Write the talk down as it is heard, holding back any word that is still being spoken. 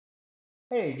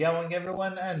Hey, going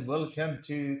everyone, and welcome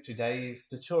to today's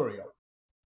tutorial.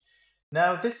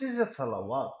 Now, this is a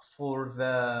follow-up for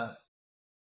the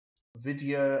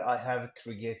video I have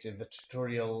created, the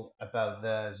tutorial about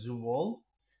the zoo wall.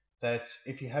 That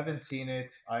if you haven't seen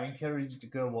it, I encourage you to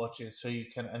go watch it so you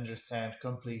can understand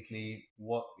completely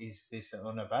what is this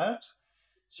on about.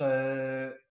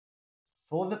 So,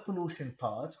 for the pollution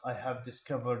part, I have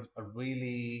discovered a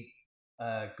really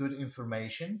good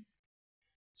information.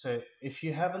 So, if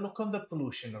you have a look on the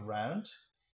pollution around,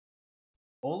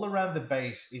 all around the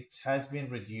base, it has been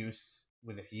reduced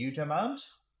with a huge amount.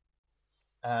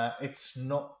 It's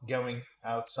not going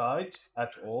outside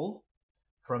at all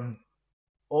from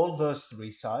all those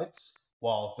three sides,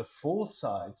 while the fourth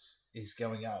sides is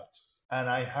going out. And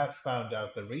I have found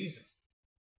out the reason.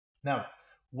 Now,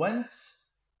 once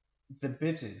the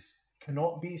bitters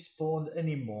cannot be spawned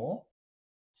anymore,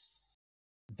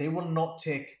 they will not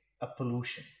take a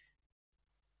pollution.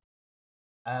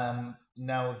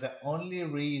 Now, the only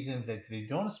reason that they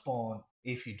don't spawn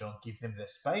if you don't give them the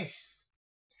space.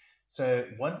 So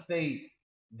once they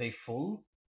full,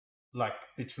 like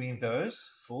between those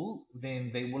full, then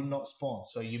they will not spawn.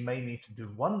 So you may need to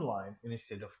do one line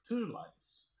instead of two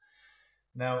lines.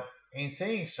 Now, in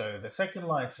saying so, the second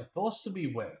line is supposed to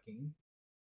be working,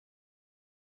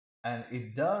 and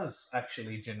it does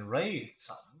actually generate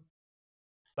some,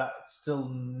 but still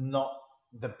not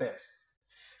the best.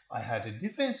 I had a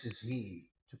defenses here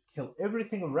to kill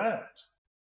everything around.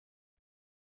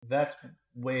 That's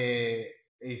where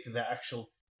is the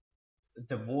actual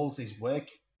the walls is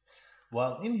working.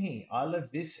 While in here, I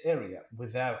left this area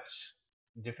without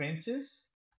defenses,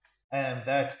 and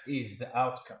that is the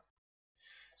outcome.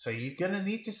 So you're gonna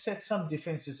need to set some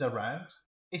defenses around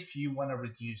if you want to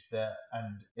reduce the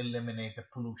and eliminate the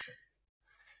pollution.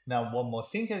 Now, one more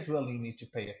thing as well, you need to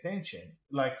pay attention,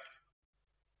 like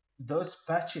those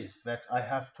patches that I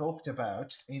have talked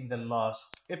about in the last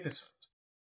episode.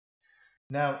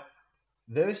 Now,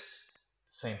 those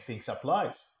same things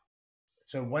applies.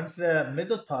 So once the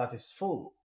middle part is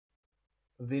full,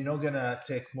 they're not gonna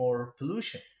take more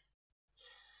pollution.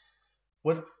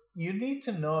 What you need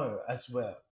to know as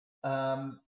well.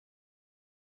 Um,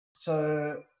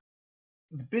 so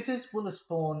the bitters will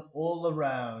spawn all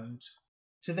around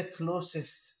to the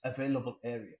closest available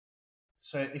area.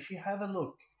 So if you have a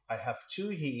look, I have two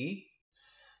here.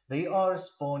 They are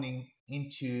spawning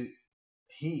into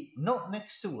here, not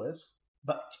next to it,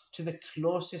 but to the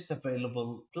closest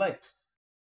available place.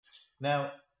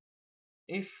 Now,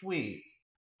 if we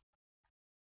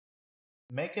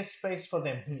make a space for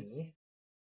them here,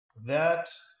 that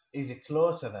is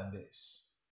closer than this.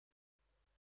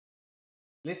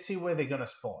 Let's see where they're gonna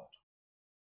spawn.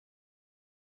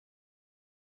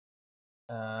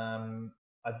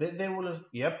 I bet they will have,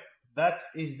 yep, that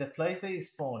is the place they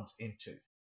spawned into.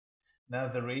 Now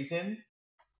the reason,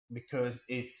 because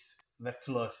it's the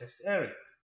closest area.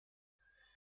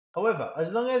 However,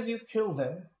 as long as you kill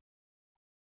them,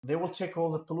 they will take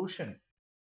all the pollution.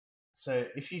 So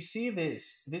if you see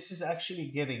this, this is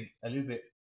actually getting a little bit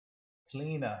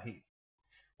cleaner here.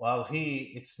 While here,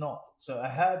 it's not. So I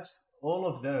had all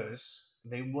of those,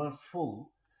 they were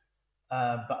full,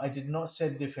 but I did not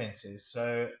set defenses.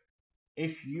 So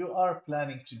if you are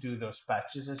planning to do those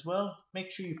patches as well,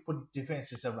 make sure you put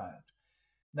defenses around.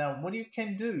 Now, what you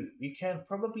can do, you can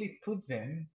probably put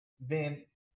them, then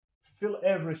fill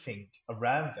everything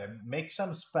around them, make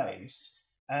some space,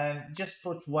 and just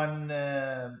put one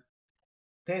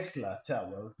Tesla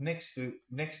tower next to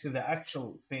the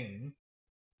actual thing.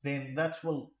 Then that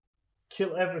will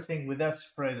kill everything without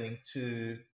spreading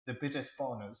to the bitter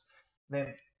spawners.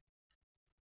 Then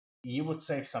you would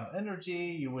save some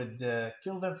energy, you would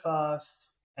kill them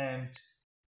fast, and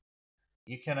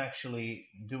you can actually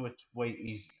do it way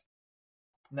easier.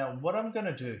 Now, what I'm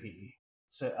gonna do here,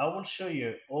 so I will show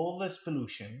you all this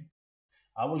pollution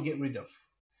I will get rid of.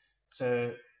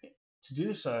 So to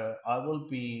do so, I will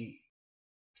be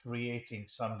creating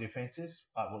some defenses.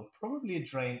 I will probably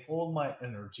drain all my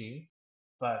energy,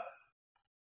 but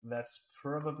that's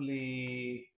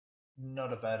probably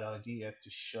not a bad idea to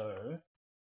show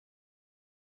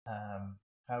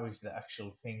how is the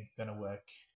actual thing gonna work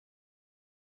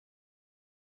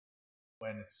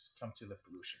when it's come to the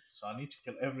pollution. So I need to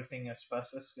kill everything as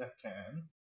fast as I can.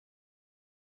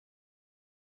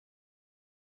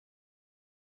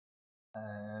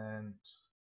 And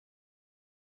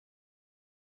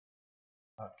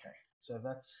okay, so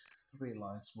that's three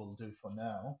lines will do for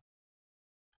now.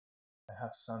 I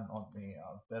have sun on me.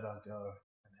 I better go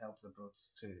and help the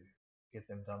brutes to get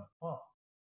them done. Oh,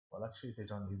 well, actually, they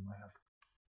don't need my help.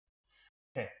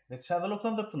 Okay, let's have a look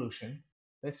on the pollution.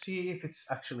 Let's see if it's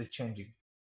actually changing.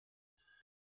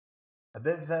 I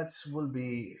bet that will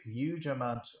be a huge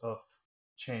amount of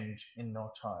change in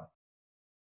no time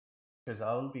because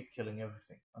I'll be killing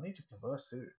everything. I need to converse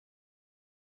too.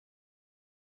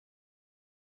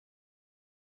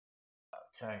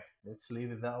 Okay, let's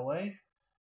leave it that way.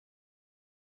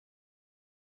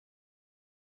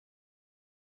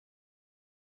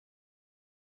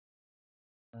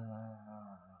 Uh,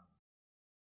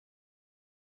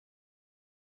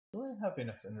 do I have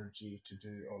enough energy to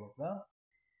do all of that?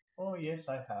 Oh, yes,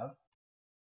 I have.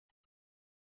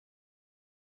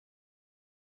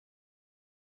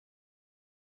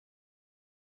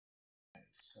 Okay,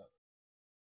 so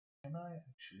can I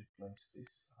actually place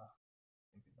this?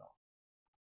 Maybe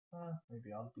not.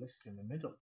 Maybe I'll place it in the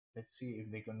middle. Let's see if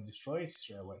they're going to destroy it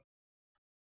straight away.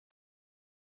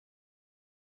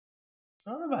 It's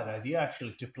not a bad idea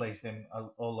actually to place them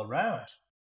all around.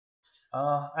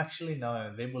 Actually,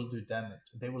 no, they will do damage.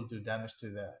 They will do damage to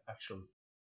the actual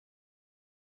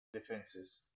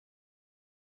defenses.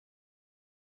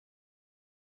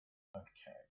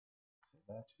 Okay,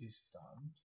 so that is done.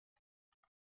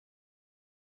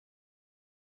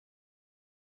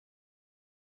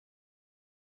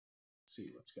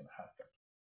 See what's going to happen.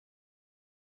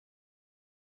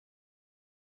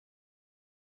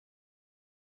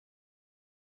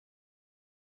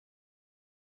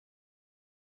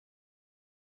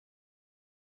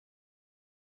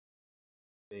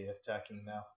 They're attacking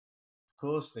now. Of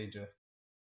course they do.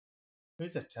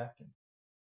 Who's attacking?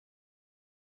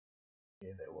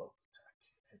 Yeah, they will attack.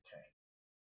 Okay.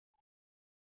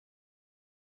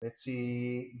 Let's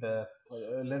see the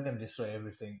let them destroy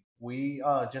everything. We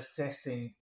are just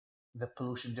testing the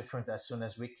pollution different as soon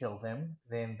as we kill them.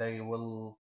 Then they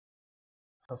will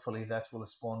hopefully that will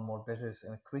spawn more bitters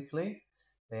and quickly.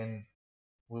 Then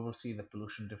we will see the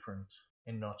pollution different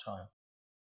in no time.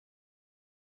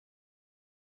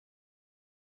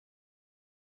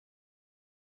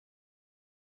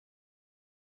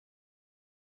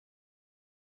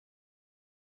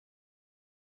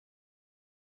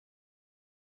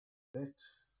 But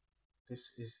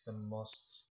this is the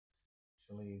most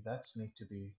actually that's need to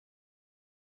be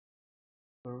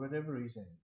for whatever reason.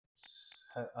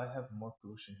 I have more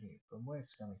pollution here. From where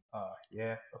it's coming? Ah,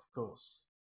 yeah, of course,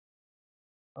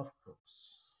 of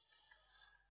course.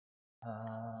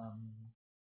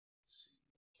 Let's see.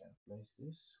 Can I place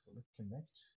this? Will it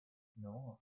connect?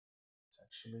 No, it's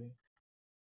actually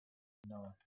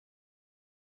no.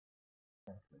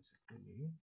 Can I place it really?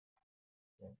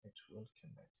 Then it will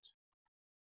connect.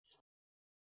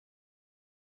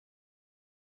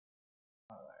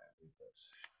 Alright, leave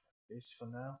this for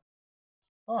now.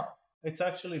 Oh, it's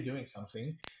actually doing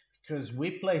something because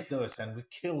we placed those and we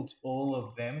killed all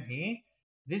of them here.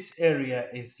 This area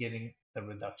is getting the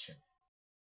reduction.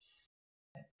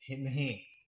 In here,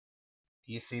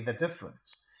 you see the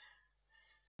difference.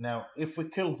 Now, if we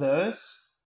kill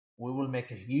those, we will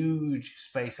make a huge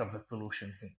space of the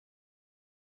pollution here.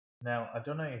 Now, I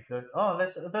don't know if that. Oh,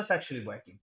 that's actually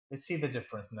working. Let's see the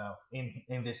difference now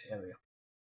in this area.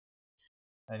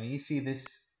 And you see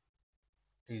this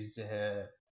is a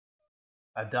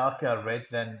darker red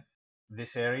than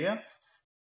this area.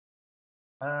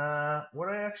 What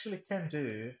I actually can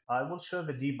do, I will show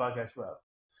the debug as well.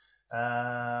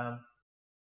 Um,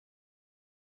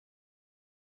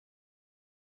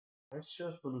 let's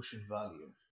show pollution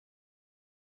value.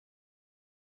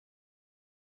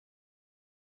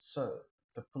 So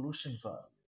the pollution value.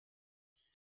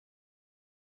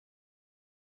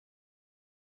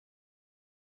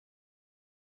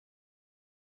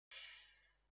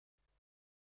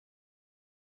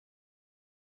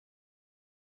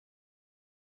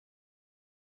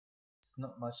 It's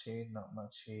not much here, not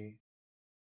much here.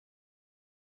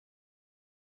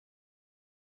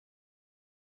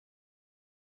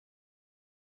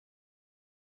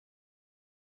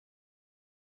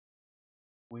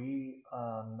 We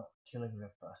are not killing them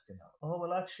fast enough. Oh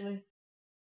well, actually,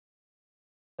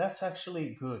 that's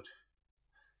actually good.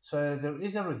 So there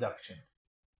is a reduction.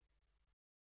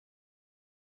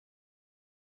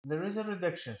 There is a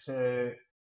reduction. So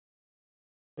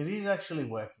it is actually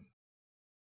working.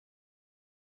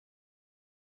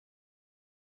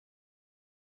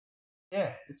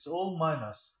 Yeah, it's all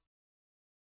minus.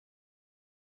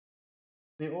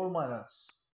 They're all minus.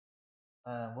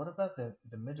 What about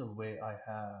the middle way I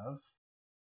have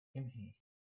in here?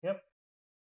 Yep.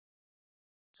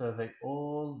 So they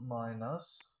all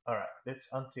minus. All right, let's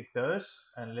untick those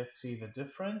and let's see the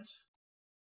difference.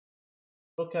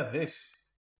 Look at this.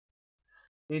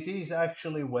 It is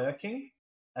actually working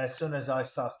as soon as I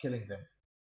start killing them.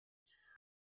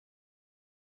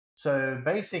 So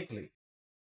basically,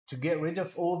 to get rid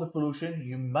of all the pollution,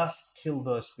 you must kill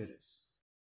those critters.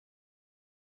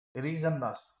 It is a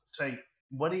must. So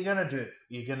what are you gonna do?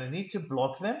 You're gonna need to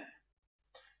block them.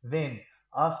 Then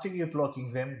after you're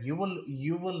blocking them, you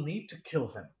will need to kill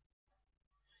them.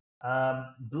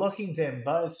 Blocking them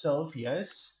by itself,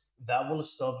 yes, that will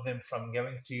stop them from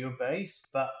going to your base,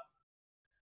 but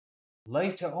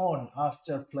later on,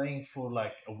 after playing for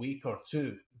like a week or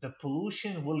two, the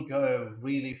pollution will go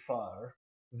really far.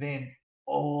 Then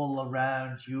all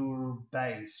around your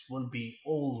base will be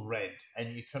all red,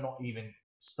 and you cannot even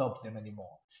stop them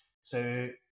anymore. So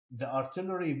the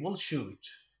artillery will shoot.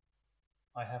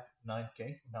 I have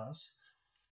 9k, nice.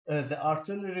 The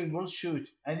artillery will shoot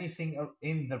anything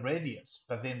in the radius,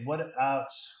 but then what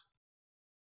out?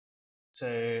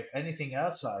 So anything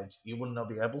outside, you will not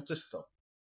be able to stop.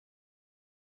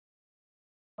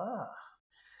 Ah,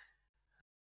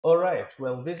 all right.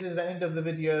 Well, this is the end of the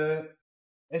video.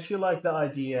 If you like the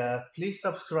idea, please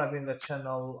subscribe in the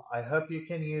channel. I hope you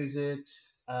can use it.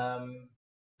 Um,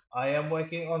 I am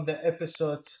working on the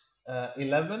episode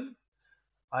 11.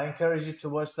 I encourage you to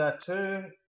watch that too,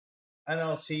 and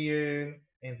I'll see you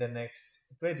in the next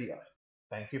video.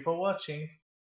 Thank you for watching.